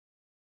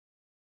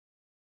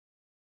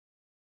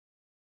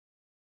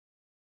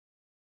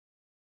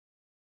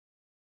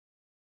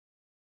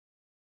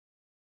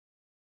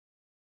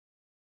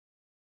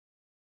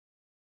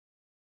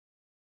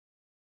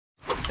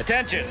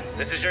Attention,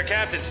 this is your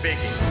captain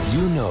speaking.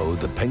 You know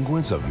the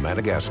penguins of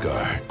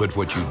Madagascar, but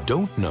what you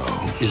don't know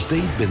is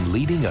they've been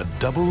leading a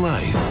double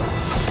life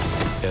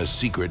as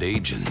secret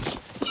agents.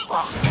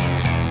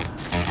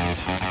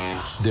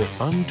 Their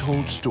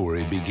untold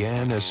story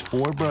began as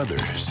four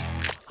brothers.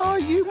 Are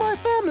you my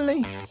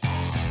family?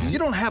 You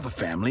don't have a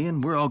family,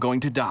 and we're all going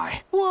to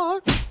die.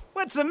 What?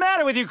 What's the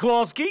matter with you,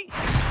 Kowalski?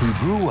 Who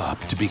grew up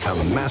to become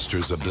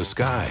masters of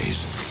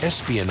disguise,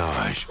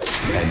 espionage,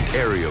 and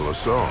aerial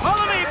assault.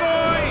 Follow me,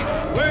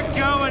 boys! We're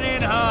going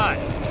in hot.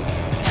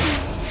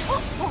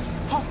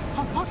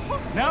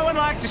 No one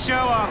likes to show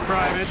off,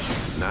 Private.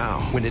 Now,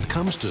 when it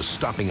comes to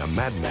stopping a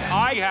madman,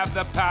 I have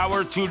the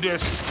power to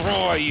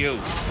destroy you.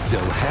 they'll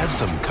have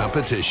some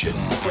competition.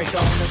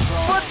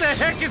 What the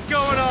heck is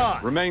going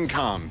on? Remain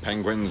calm,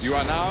 penguins. You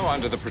are now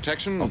under the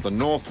protection of the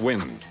North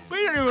Wind.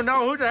 We don't even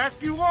know who the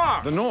heck you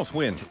are. The North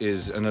Wind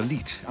is an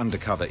elite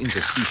undercover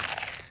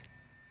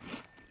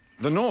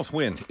The North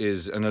Wind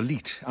is an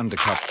elite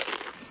undercover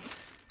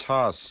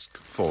task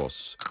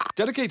force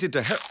dedicated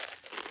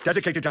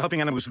to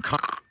helping animals who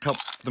can't help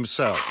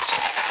themselves.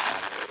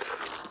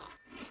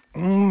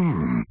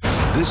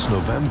 This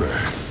November,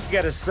 You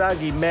got a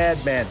soggy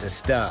madman to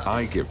stop.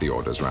 I give the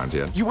orders around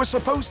here. You were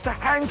supposed to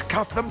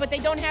handcuff them. But they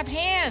don't have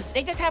hands.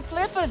 They just have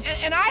flippers.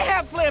 And I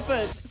have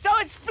flippers. So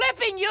it's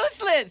flipping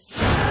useless.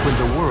 when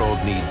the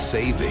world needs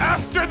saving,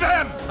 After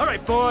them! All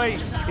right,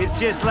 boys. It's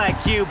just like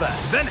Cuba.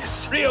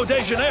 Venice, Rio de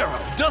Janeiro,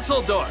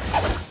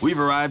 Dusseldorf. We've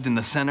arrived in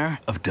the center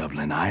of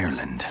Dublin,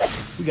 Ireland.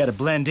 We gotta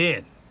blend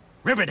in.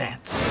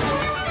 Riverdance.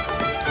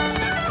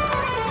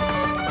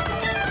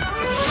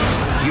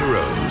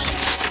 heroes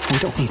We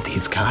don't need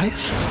these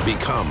guys.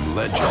 become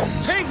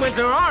legends. Penguins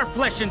are our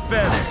flesh and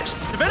feathers.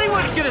 If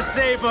anyone's gonna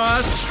save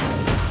us,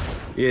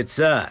 it's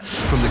us.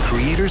 From the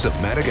creators of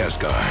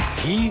Madagascar,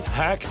 He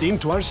hacked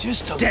into our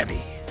system.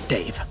 Debbie.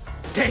 Dave.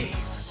 Dave.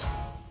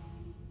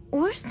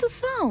 Where's the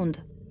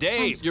sound?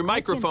 Dave, your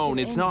microphone,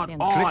 it's not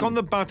anything. on. Click on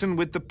the button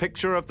with the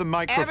picture of the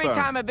microphone. Every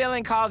time a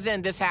villain calls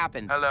in, this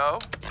happens. Hello?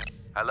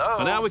 Hello?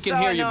 Well, now we can So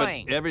hear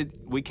annoying. you, but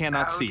we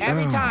cannot see you.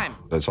 Every time.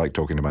 That's like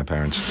talking to my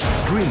parents.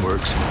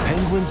 DreamWorks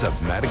Penguins of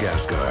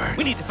Madagascar.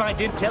 We need to find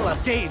intel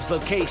on Dave's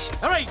location.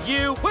 All right,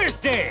 you. Where's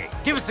Dave?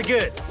 Give us the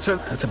goods. So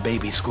that's a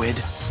baby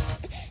squid.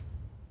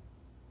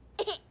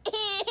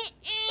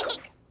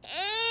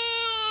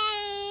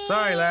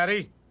 Sorry,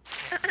 laddie.